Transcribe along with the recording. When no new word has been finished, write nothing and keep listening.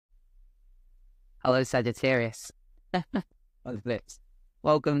Hello, Sagittarius. On flips.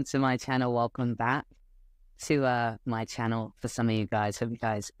 Welcome to my channel. Welcome back to my channel for some of you guys. Hope you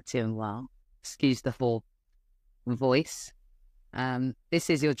guys are doing well. Excuse the full voice. This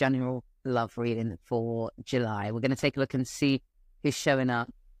is your general love reading for July. We're going to take a look and see who's showing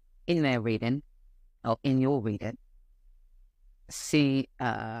up in their reading, or in your reading. See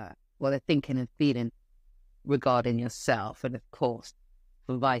what they're thinking and feeling regarding yourself, and of course,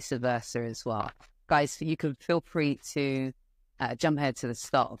 vice versa as well. Guys, you can feel free to jump ahead to the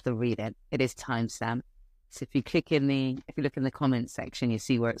start of the reading. It is timestamped. So if you look in the comments section, you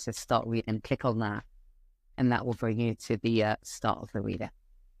see where it says start reading, click on that, and that will bring you to the start of the reading.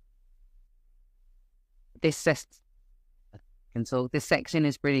 This section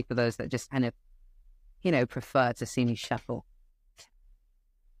is really for those that just kind of, prefer to see me shuffle.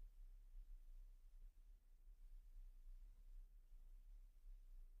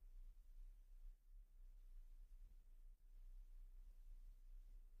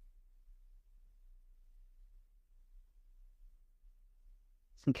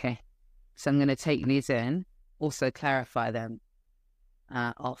 Okay, so I'm going to take these in, also clarify them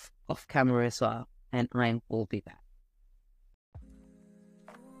off camera as well, and I will be back.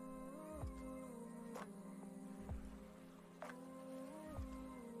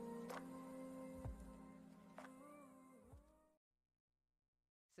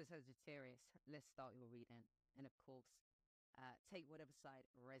 So Sagittarius, let's start your reading, and of course, take whatever side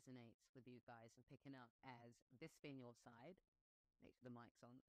resonates with you guys, and picking up as this being your side. Make sure the mic's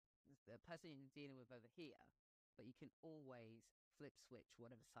on. The person you're dealing with over here, but you can always flip switch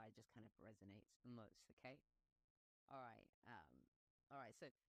whatever side just kind of resonates the most. Okay. All right.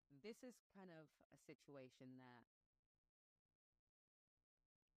 So this is kind of a situation that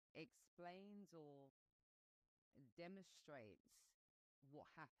explains or demonstrates what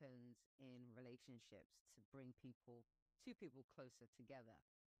happens in relationships to bring two people closer together.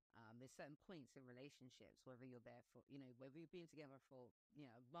 There's certain points in relationships, whether you're there for, whether you've been together for,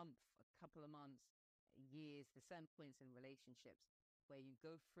 a month, a couple of months, years, there's certain points in relationships where you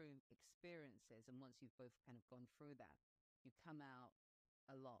go through experiences, and once you've both kind of gone through that, you come out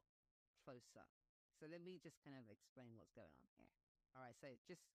a lot closer. So let me just kind of explain what's going on here. All right, so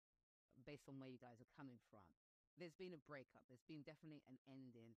just based on where you guys are coming from, there's been a breakup. There's been definitely an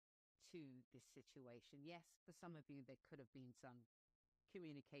ending to this situation. Yes, for some of you, there could have been some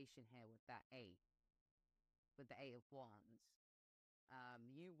communication here with the A of Wands.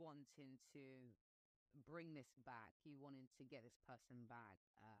 You wanting to bring this back, you wanting to get this person back.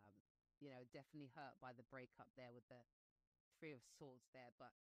 Definitely hurt by the breakup there with the Three of Swords there,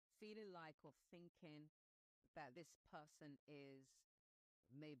 but feeling like or thinking that this person is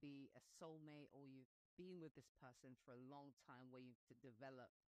maybe a soulmate, or you've been with this person for a long time, where you've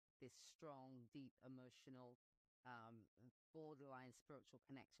developed this strong, deep, emotional, borderline spiritual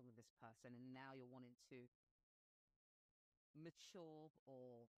connection with this person, and now you're wanting to mature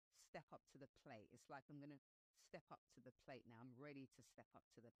or step up to the plate. It's like, I'm going to step up to the plate now. I'm ready to step up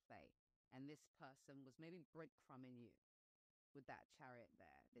to the plate. And this person was maybe breadcrumbing you with that Chariot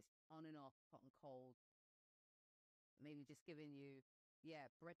there, this on and off, hot and cold, maybe just giving you,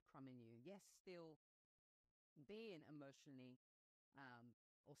 breadcrumbing you. Yes, still being emotionally,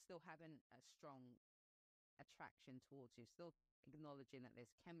 or still having a strong attraction towards you, still acknowledging that there's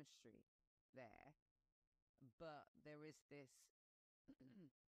chemistry there, but there is this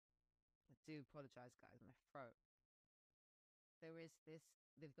I do apologize, guys, my throat. There is this,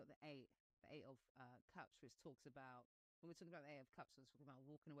 they've got the eight of cups, which talks about, when we're talking about the Eight of Cups, we're talking about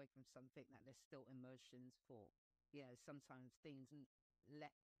walking away from something that there's still emotions for. Sometimes things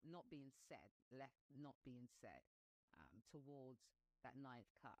not being said, towards that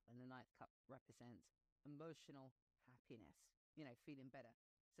Ninth Cup. And the Ninth Cup represents emotional happiness, feeling better.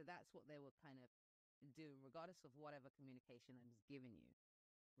 So that's what they were kind of doing, regardless of whatever communication I was giving you,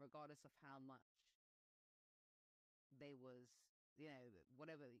 regardless of how much they was,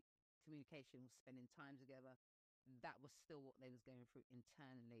 whatever communication was, spending time together, that was still what they was going through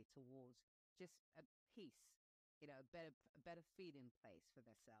internally towards just a peace, a better feeling place for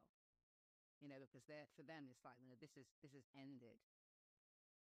themselves, because for them, it's like, this is ended.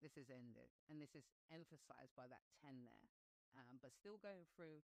 This is ended, and this is emphasized by that 10 there. But still going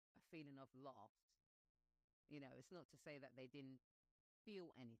through a feeling of loss. It's not to say that they didn't feel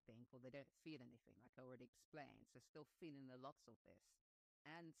anything, or they don't feel anything, like I already explained. So still feeling the loss of this,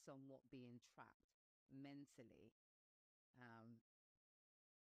 and somewhat being trapped mentally.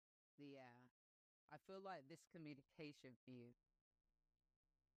 I feel like this communication for you,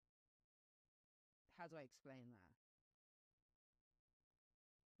 how do I explain that?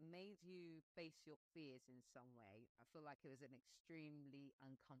 made you face your fears in some way. I feel like it was an extremely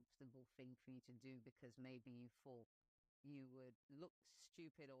uncomfortable thing for you to do, because maybe you thought you would look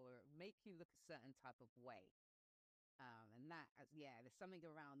stupid or make you look a certain type of way. And that, yeah, there's something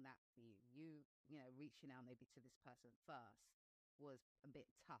around that for you. You know, reaching out maybe to this person first was a bit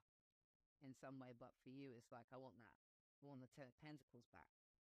tough in some way, but for you, it's like, I want that. I want the Ten of Pentacles back.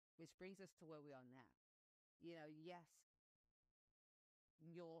 Which brings us to where we are now. You know, yes,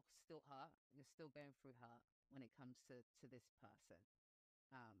 you're still hurt. You're still going through hurt when it comes to this person.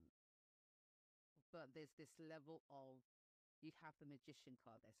 But there's this level of, you have the Magician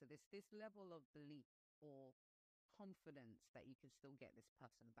card there. So there's this level of belief or confidence that you can still get this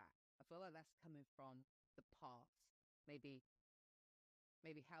person back. I feel like that's coming from the past. Maybe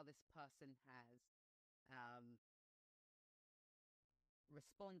how this person has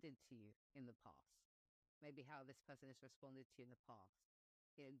responded to you in the past. Maybe how this person has responded to you in the past.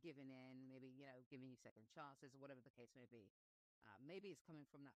 You know, giving in, maybe, you know, giving you second chances or whatever the case may be. Maybe it's coming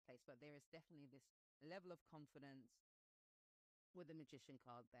from that place, but there is definitely this level of confidence with the Magician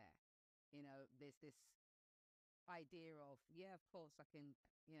card there. You know, there's this idea of, yeah, of course I can,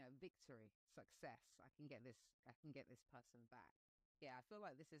 you know, victory, success. I can get this person back. Yeah, I feel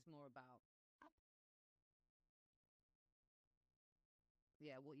like this is more about,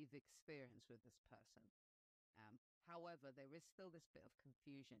 yeah, what you've experienced with this person. However, there is still this bit of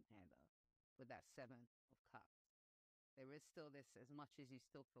confusion here, though, with that Seven of Cups. There is still this, as much as you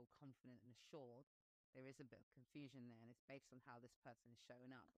still feel confident and assured, there is a bit of confusion there, and it's based on how this person is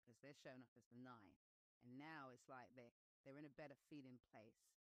showing up, because they're showing up as the 9, and now it's like they're in a better feeling place.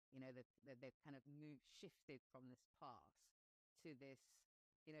 You know, they've kind of shifted from this past to this.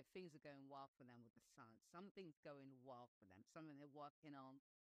 You know, things are going well for them with the Sun. Something's going well for them. Something they're working on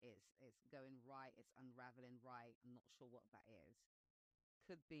is going right. It's unraveling right. I'm not sure what that is.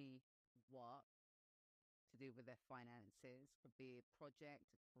 Could be work, to do with their finances. Could be a project,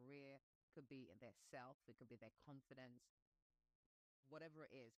 a career. Could be their self. It could be their confidence. Whatever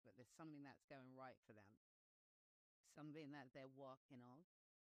it is, but there's something that's going right for them. Something that they're working on.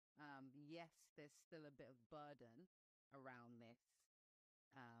 Yes, there's still a bit of burden around this.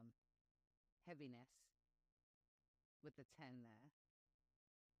 Heaviness with the 10 there.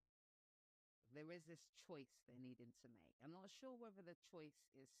 There is this choice they're needing to make. I'm not sure whether the choice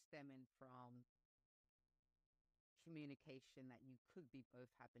is stemming from communication that you could be both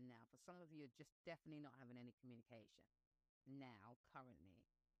having now. For some of you, you're just definitely not having any communication now, currently.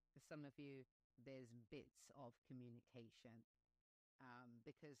 For some of you, there's bits of communication,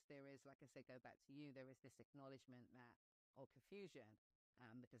 because there is, like I said, go back to you, there is this acknowledgement that, or confusion,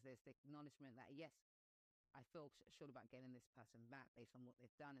 because there's the acknowledgement that, yes, I feel sure about getting this person back based on what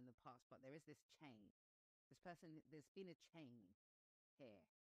they've done in the past, but there is this change. This person, there's been a change here.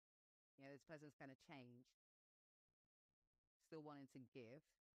 You know, this person's kind of changed, still wanting to give.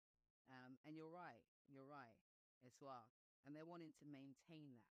 And you're right as well. And they're wanting to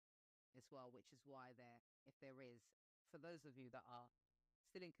maintain that as well, which is why if there is, for those of you that are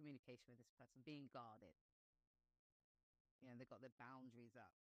still in communication with this person, being guarded, you know, they've got their boundaries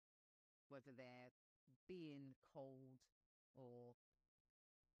up, whether they're being cold or,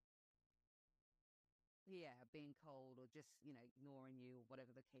 yeah, being cold or just, you know, ignoring you or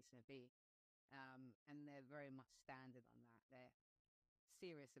whatever the case may be. And they're very much standing on that. They're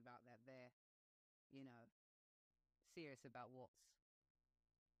serious about that. They're, you know, serious about what's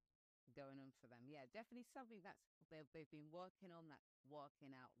going on for them. Yeah, definitely something that's they've been working on, that's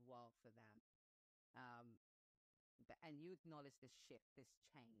working out well for them. And you acknowledge this shift, this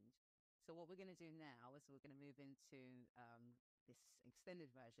change. So what we're going to do now is we're going to move into this extended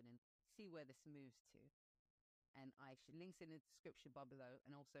version and see where this moves to. And I should links in the description bar below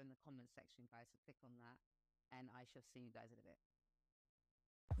and also in the comment section, guys. So click on that, and I shall see you guys in a bit.